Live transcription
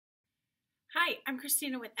Hi, I'm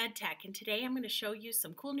Christina with EdTech, and today I'm going to show you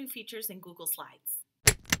some cool new features in Google Slides.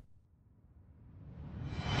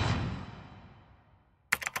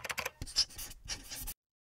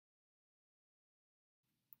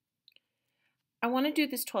 I want to do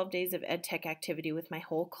this 12 days of EdTech activity with my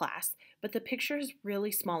whole class, but the picture is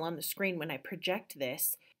really small on the screen when I project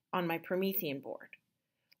this on my Promethean board.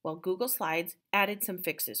 Well, Google Slides added some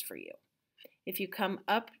fixes for you. If you come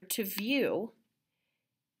up to View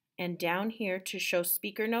and down here to Show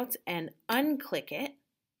Speaker Notes and unclick it,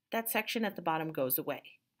 that section at the bottom goes away.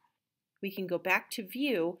 We can go back to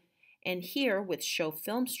View, and here with Show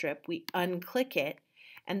Filmstrip, we unclick it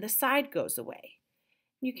and the side goes away.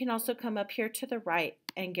 You can also come up here to the right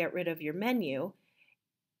and get rid of your menu,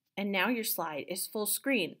 and now your slide is full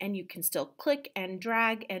screen and you can still click and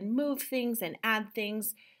drag and move things and add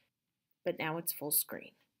things, but now it's full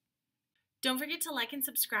screen. Don't forget to like and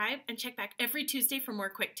subscribe and check back every Tuesday for more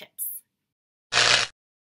quick tips.